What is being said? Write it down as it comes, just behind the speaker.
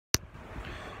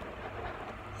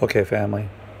Okay, family.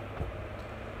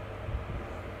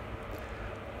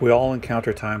 We all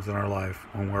encounter times in our life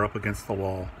when we're up against the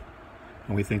wall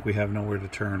and we think we have nowhere to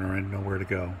turn or nowhere to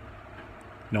go.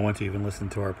 No one to even listen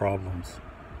to our problems.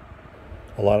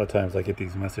 A lot of times I get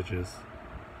these messages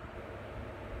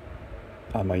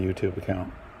on my YouTube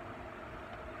account.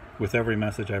 With every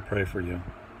message, I pray for you.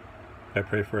 I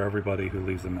pray for everybody who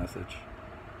leaves a message.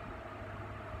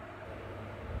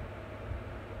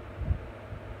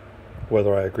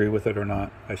 Whether I agree with it or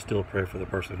not, I still pray for the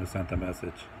person who sent the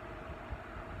message.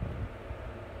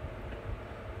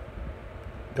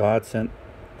 God sent,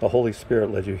 the Holy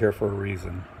Spirit led you here for a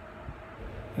reason.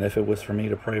 And if it was for me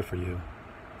to pray for you,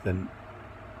 then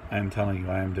I am telling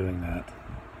you I am doing that.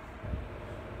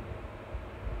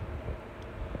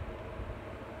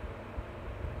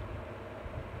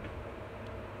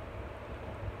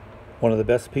 One of the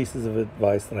best pieces of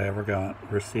advice that I ever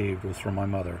received was from my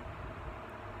mother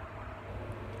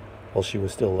while she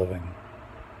was still living.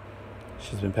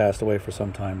 She's been passed away for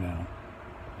some time now.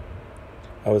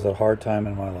 I was at a hard time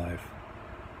in my life.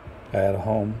 I had a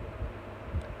home,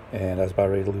 and I was about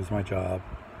ready to lose my job,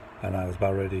 and I was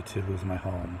about ready to lose my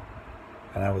home,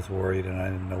 and I was worried and I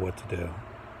didn't know what to do.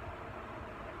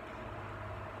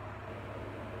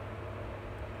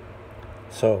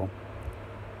 So,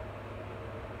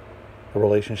 the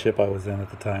relationship I was in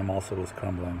at the time also was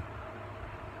crumbling.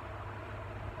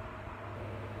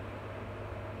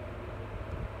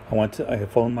 I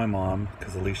phoned my mom,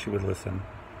 because at least she would listen,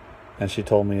 and she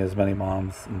told me, as many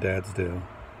moms and dads do,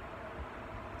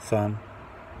 "Son,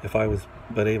 if I was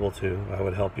but able to, I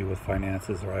would help you with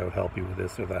finances, or I would help you with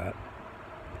this or that.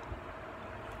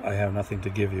 I have nothing to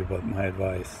give you but my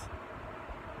advice."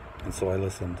 And so I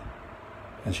listened.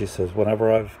 And she says,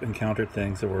 whenever I've encountered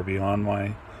things that were beyond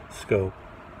my scope,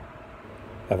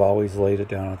 I've always laid it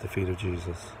down at the feet of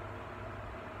Jesus.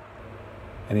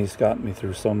 And he's gotten me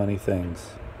through so many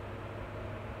things.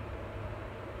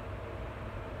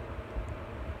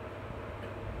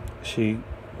 She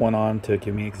went on to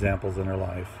give me examples in her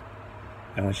life.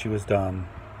 And when she was done,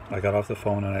 I got off the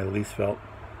phone and I at least felt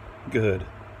good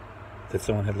that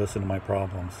someone had listened to my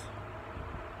problems.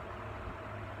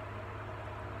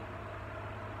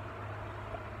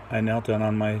 I knelt down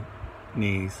on my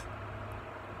knees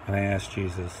and I asked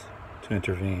Jesus to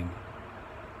intervene.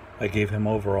 I gave him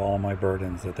over all my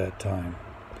burdens at that time.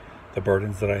 The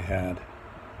burdens that I had,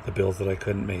 the bills that I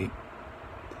couldn't meet,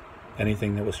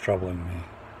 anything that was troubling me.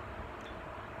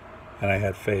 And I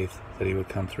had faith that he would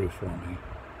come through for me.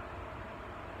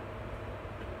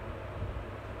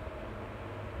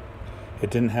 It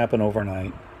didn't happen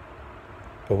overnight,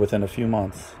 but within a few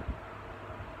months,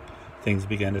 things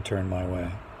began to turn my way.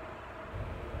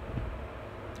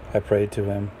 I prayed to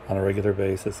him on a regular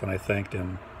basis, and I thanked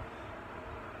him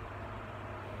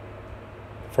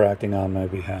for acting on my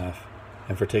behalf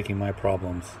and for taking my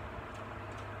problems,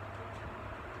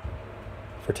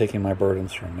 for taking my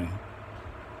burdens from me.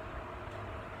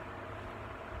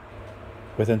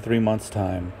 Within 3 months'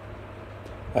 time,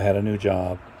 I had a new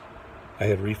job, I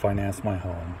had refinanced my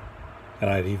home,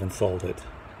 and I had even sold it,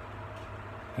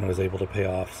 and was able to pay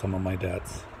off some of my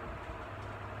debts.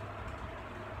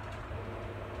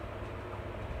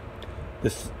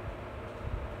 This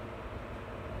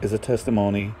is a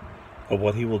testimony of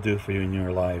what he will do for you in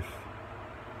your life.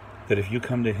 That if you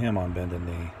come to him on bended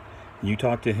knee, and you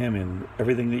talk to him in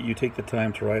everything that you take the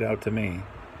time to write out to me,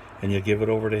 and you give it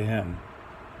over to him,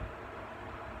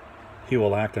 he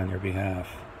will act on your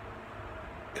behalf.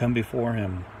 Come before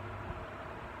him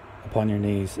upon your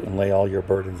knees and lay all your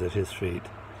burdens at his feet.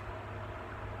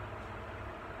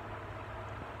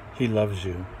 He loves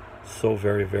you so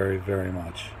very, very, very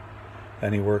much.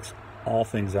 And he works all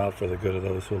things out for the good of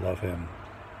those who love him.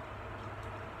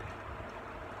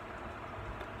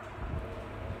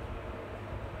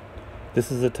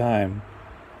 This is a time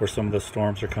where some of the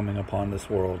storms are coming upon this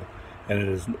world, and it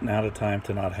is not a time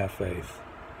to not have faith.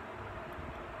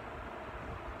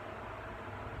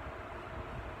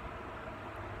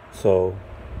 So,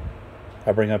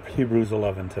 I bring up Hebrews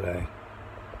 11 today.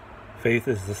 Faith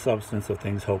is the substance of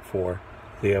things hoped for,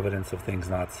 the evidence of things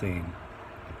not seen.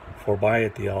 For by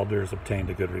it the elders obtained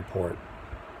a good report.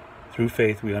 Through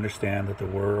faith we understand that the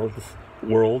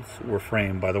worlds were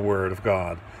framed by the word of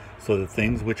God, so that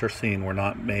things which are seen were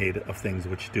not made of things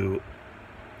which do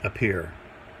appear.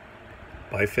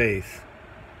 By faith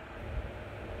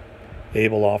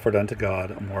Abel offered unto God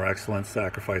a more excellent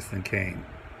sacrifice than Cain,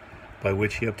 by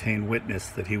which he obtained witness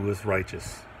that he was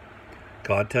righteous,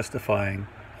 God testifying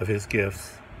of his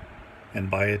gifts, and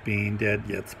by it being dead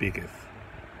yet speaketh.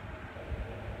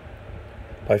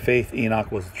 By faith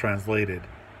Enoch was translated,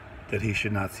 that he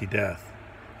should not see death,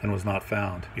 and was not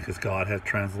found, because God had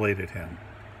translated him.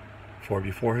 For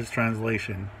before his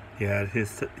translation he had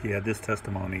this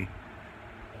testimony,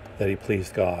 that he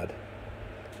pleased God.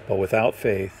 But without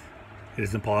faith it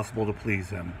is impossible to please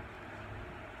him.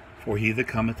 For he that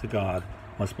cometh to God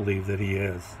must believe that he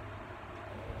is,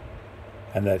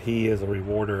 and that he is a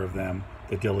rewarder of them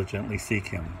that diligently seek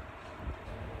him.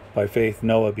 By faith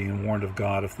Noah, being warned of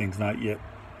God of things not yet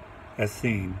as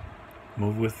seen,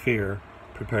 moved with fear,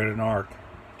 prepared an ark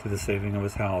to the saving of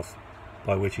his house,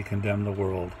 by which he condemned the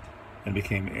world, and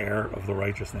became heir of the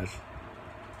righteousness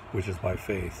which is by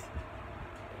faith.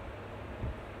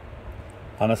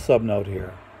 On a subnote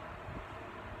here,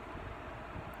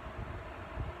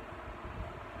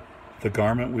 the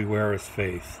garment we wear is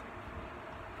faith.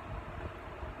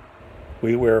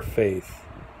 We wear faith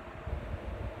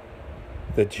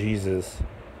that Jesus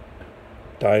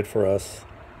died for us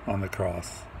on the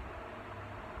cross,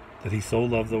 that he so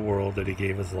loved the world that he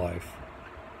gave his life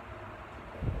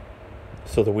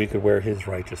so that we could wear his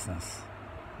righteousness.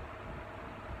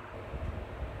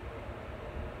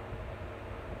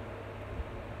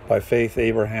 By faith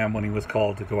Abraham, when he was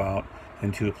called to go out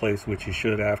into a place which he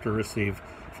should after receive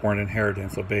for an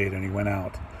inheritance, obeyed, and he went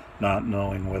out, not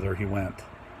knowing whither he went.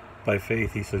 By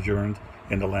faith he sojourned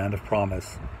in the land of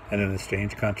promise, and in a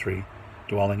strange country,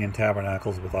 dwelling in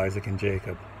tabernacles with Isaac and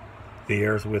Jacob, the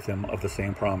heirs with him of the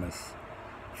same promise.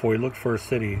 For he looked for a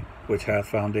city which hath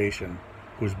foundation,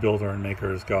 whose builder and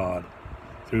maker is God.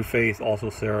 Through faith also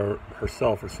Sarah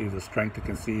herself received the strength to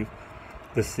conceive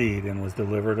the seed, and was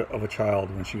delivered of a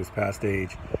child when she was past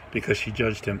age, because she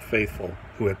judged him faithful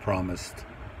who had promised.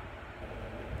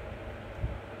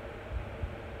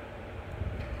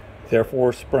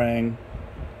 Therefore sprang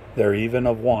there even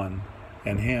of one,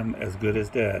 and him as good as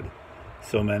dead,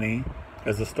 so many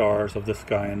as the stars of the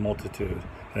sky in multitude,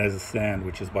 and as the sand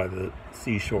which is by the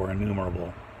seashore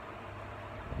innumerable.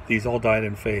 These all died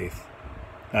in faith,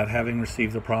 not having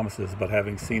received the promises, but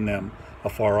having seen them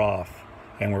afar off,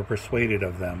 and were persuaded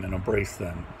of them, and embraced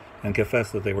them, and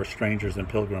confessed that they were strangers and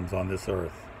pilgrims on this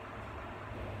earth.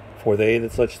 For they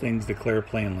that such things declare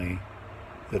plainly,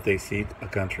 that they seek a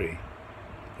country.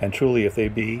 And truly, if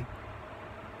they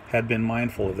had been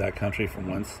mindful of that country from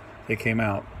whence they came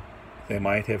out, they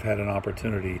might have had an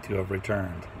opportunity to have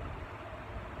returned.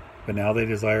 But now they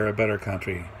desire a better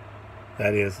country,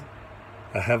 that is,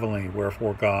 a heavenly,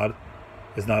 wherefore God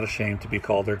is not ashamed to be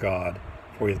called their God,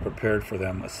 for he hath prepared for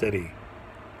them a city.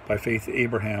 By faith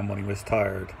Abraham, when he was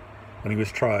tried,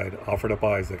 offered up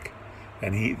Isaac,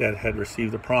 and he that had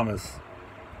received the promise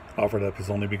offered up his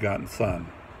only begotten son,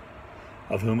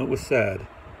 of whom it was said,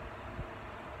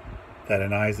 that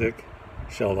in Isaac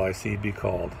shall thy seed be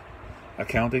called,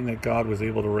 accounting that God was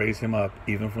able to raise him up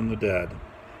even from the dead,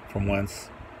 from whence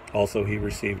also he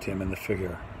received him in the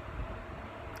figure.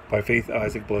 By faith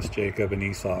Isaac blessed Jacob and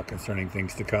Esau concerning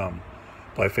things to come.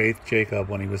 By faith Jacob,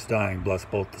 when he was dying,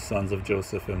 blessed both the sons of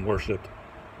Joseph, and worshipped,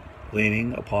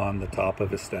 leaning upon the top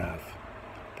of his staff.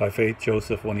 By faith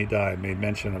Joseph, when he died, made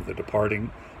mention of the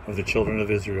departing of the children of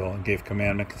Israel, and gave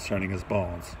commandment concerning his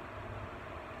bones.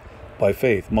 By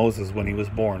faith Moses, when he was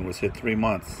born, was hid 3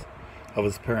 months of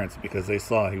his parents, because they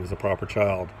saw he was a proper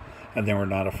child, and they were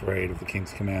not afraid of the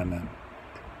king's commandment.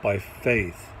 By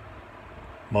faith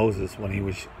Moses, when he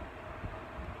was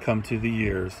come to the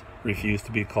years, refused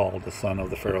to be called the son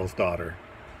of the Pharaoh's daughter,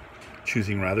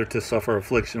 choosing rather to suffer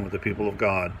affliction with the people of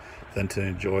God than to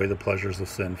enjoy the pleasures of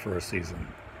sin for a season,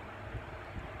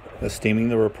 esteeming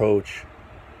the reproach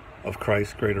of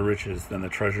Christ greater riches than the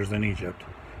treasures in Egypt,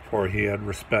 for he had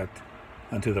respect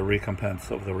unto the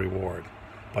recompense of the reward.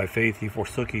 By faith he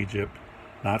forsook Egypt,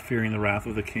 not fearing the wrath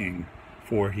of the king,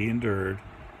 for he endured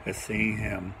as seeing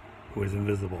him who is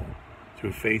invisible.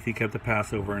 Through faith he kept the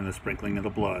Passover and the sprinkling of the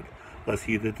blood, lest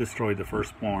he that destroyed the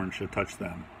firstborn should touch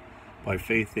them. By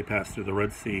faith they passed through the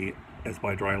Red Sea as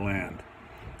by dry land,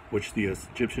 which the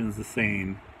Egyptians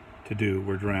essaying to do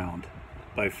were drowned.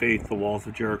 By faith the walls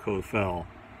of Jericho fell,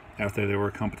 after they were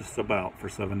compassed about for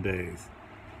 7 days.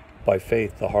 By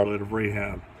faith the harlot of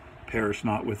Rahab perished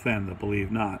not with them that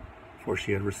believed not, for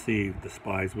she had received the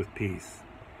spies with peace.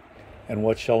 And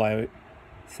what shall I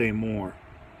say more?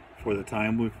 For the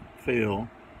time would fail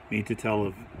me to tell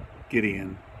of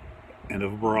Gideon, and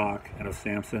of Barak, and of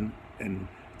Samson, and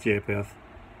Jephthah,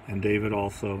 and David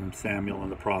also, and Samuel,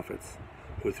 and the prophets,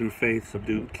 who through faith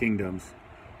subdued kingdoms,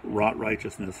 wrought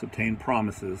righteousness, obtained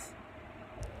promises,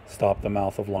 stopped the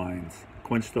mouth of lions,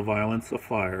 quenched the violence of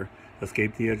fire,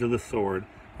 escaped the edge of the sword.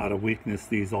 Out of weakness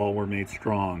these all were made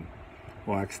strong,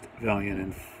 waxed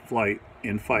valiant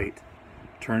in fight,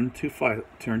 turned to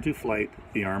flight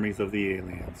the armies of the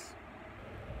aliens.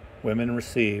 Women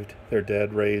received their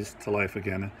dead raised to life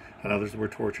again, and others were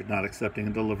tortured, not accepting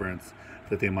a deliverance,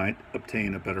 that they might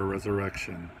obtain a better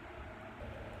resurrection.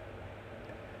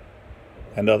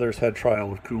 And others had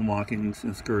trial of cruel mockings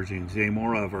and scourgings, yea,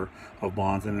 moreover, of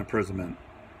bonds and imprisonment.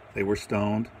 They were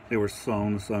stoned, they were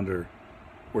sown asunder,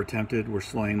 were tempted, were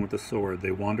slain with the sword.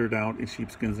 They wandered out in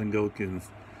sheepskins and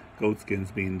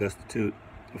goatskins, being destitute,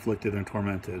 afflicted, and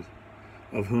tormented,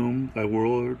 of whom thy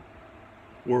world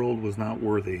was not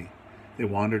worthy. They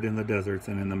wandered in the deserts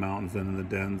and in the mountains and in the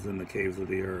dens and the caves of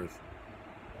the earth.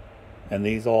 And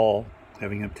these all,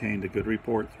 having obtained a good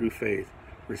report through faith,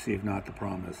 received not the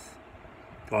promise,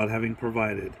 God having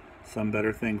provided some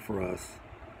better thing for us,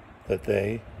 that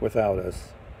they, without us,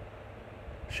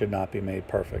 should not be made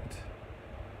perfect.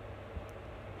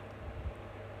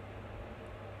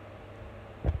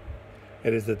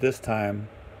 It is at this time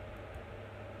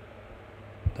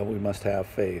that we must have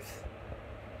faith,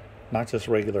 not just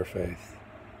regular faith,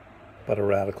 but a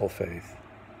radical faith.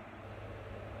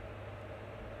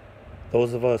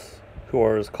 Those of us who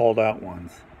are his called out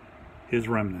ones, his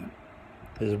remnant,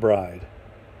 his bride,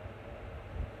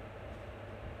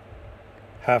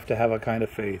 have to have a kind of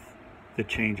faith that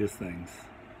changes things.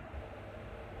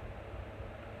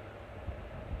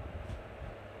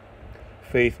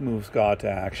 Faith moves God to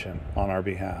action on our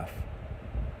behalf.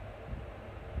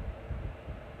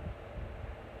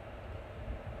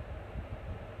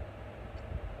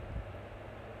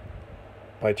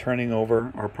 By turning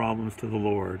over our problems to the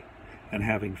Lord and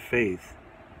having faith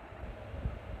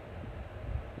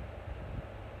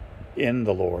in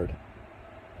the Lord,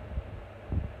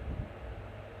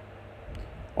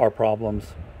 our problems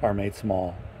are made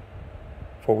small,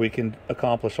 for we can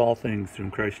accomplish all things through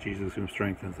Christ Jesus who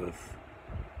strengthens us.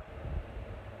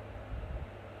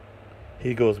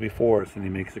 He goes before us and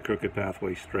he makes the crooked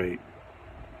pathway straight.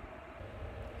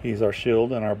 He's our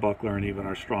shield and our buckler and even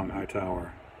our strong high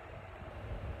tower.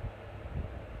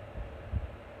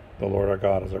 The Lord our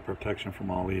God is our protection from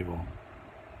all evil.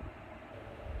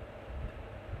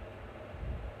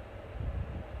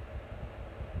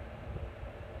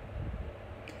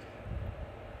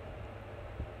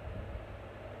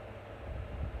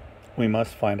 We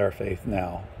must find our faith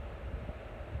now.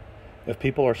 If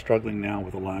people are struggling now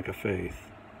with a lack of faith,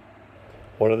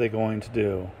 what are they going to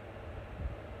do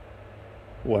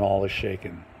when all is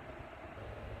shaken?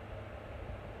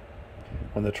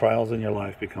 When the trials in your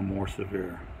life become more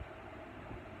severe?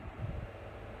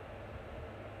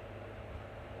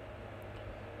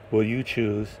 Will you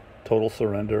choose total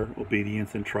surrender,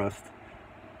 obedience, and trust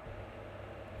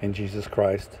in Jesus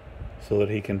Christ so that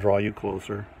he can draw you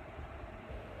closer?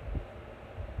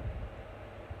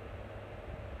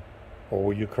 Or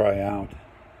will you cry out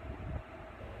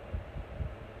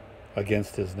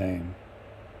against his name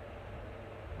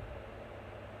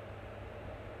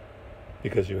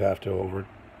because you have to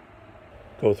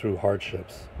go through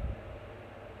hardships?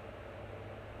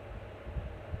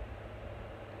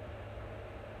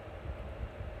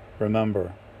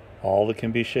 Remember, all that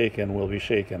can be shaken will be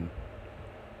shaken.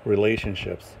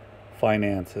 Relationships,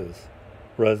 finances,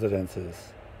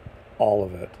 residences, all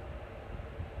of it.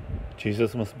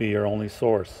 Jesus must be your only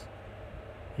source.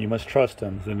 You must trust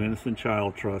him as an innocent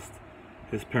child trusts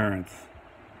his parents,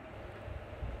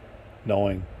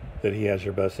 knowing that he has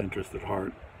your best interest at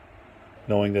heart,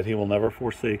 knowing that he will never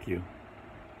forsake you,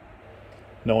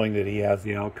 knowing that he has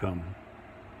the outcome.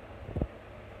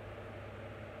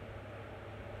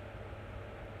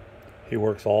 He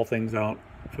works all things out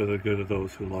for the good of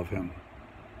those who love him.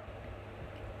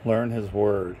 Learn his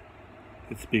word.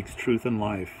 It speaks truth and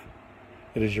life.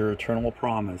 It is your eternal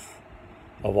promise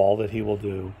of all that he will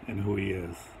do and who he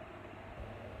is.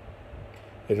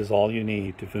 It is all you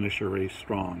need to finish your race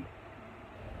strong.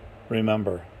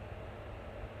 Remember,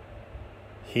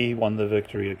 he won the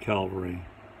victory at Calvary.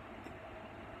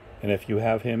 And if you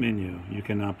have him in you, you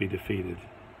cannot be defeated.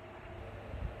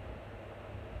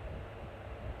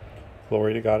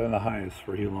 Glory to God in the highest,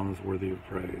 for he alone is worthy of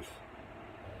praise.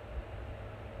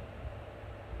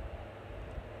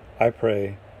 I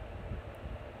pray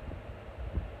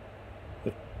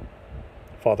that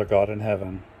Father God in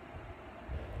heaven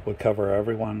would cover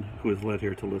everyone who is led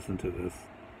here to listen to this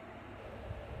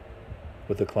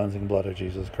with the cleansing blood of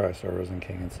Jesus Christ, our risen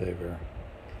King and Savior.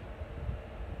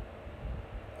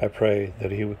 I pray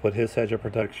that he would put his hedge of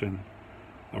protection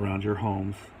around your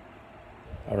homes,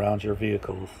 around your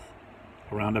vehicles,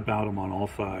 around about them on all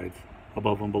sides,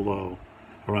 above and below,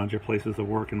 around your places of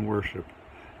work and worship,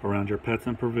 around your pets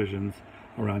and provisions,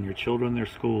 around your children, their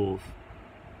schools,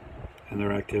 and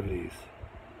their activities.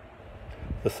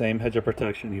 The same hedge of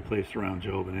protection he placed around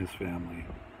Job and his family.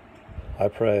 I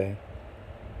pray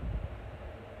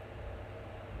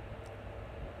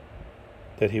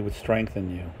that he would strengthen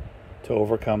you to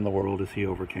overcome the world as he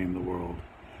overcame the world,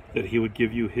 that he would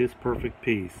give you his perfect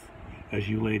peace as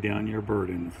you lay down your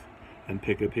burdens and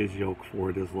pick up his yoke,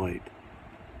 for it is light.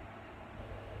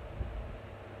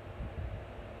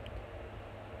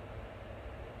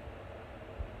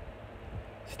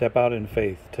 Step out in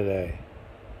faith today.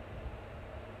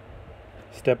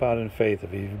 Step out in faith if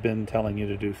he's been telling you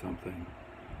to do something.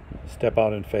 Step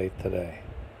out in faith today.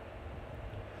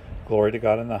 Glory to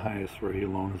God in the highest, for he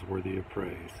alone is worthy of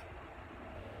praise.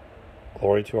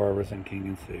 Glory to our risen King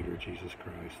and Savior, Jesus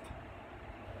Christ.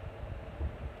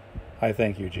 I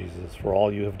thank you, Jesus, for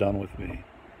all you have done with me,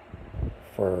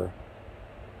 for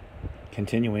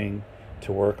continuing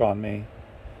to work on me,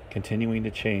 continuing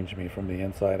to change me from the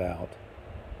inside out.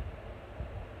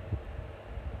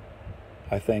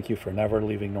 I thank you for never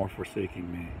leaving nor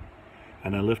forsaking me.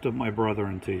 And I lift up my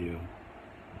brethren to you,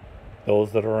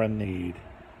 those that are in need,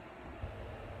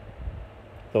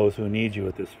 those who need you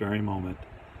at this very moment.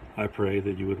 I pray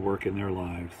that you would work in their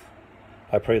lives.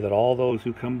 I pray that all those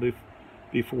who come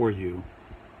before you,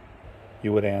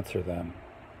 you would answer them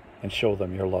and show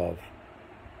them your love,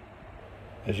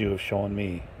 as you have shown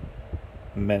me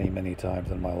many, many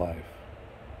times in my life.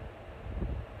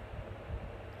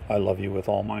 I love you with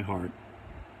all my heart.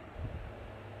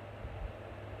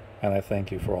 And I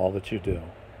thank you for all that you do.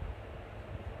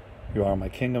 You are my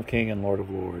King of Kings and Lord of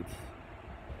Lords.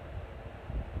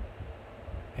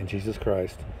 In Jesus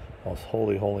Christ's most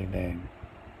holy, holy name,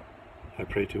 I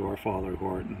pray to our Father who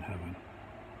art in heaven.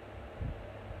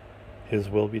 His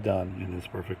will be done in his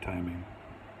perfect timing.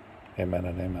 Amen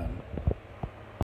and amen.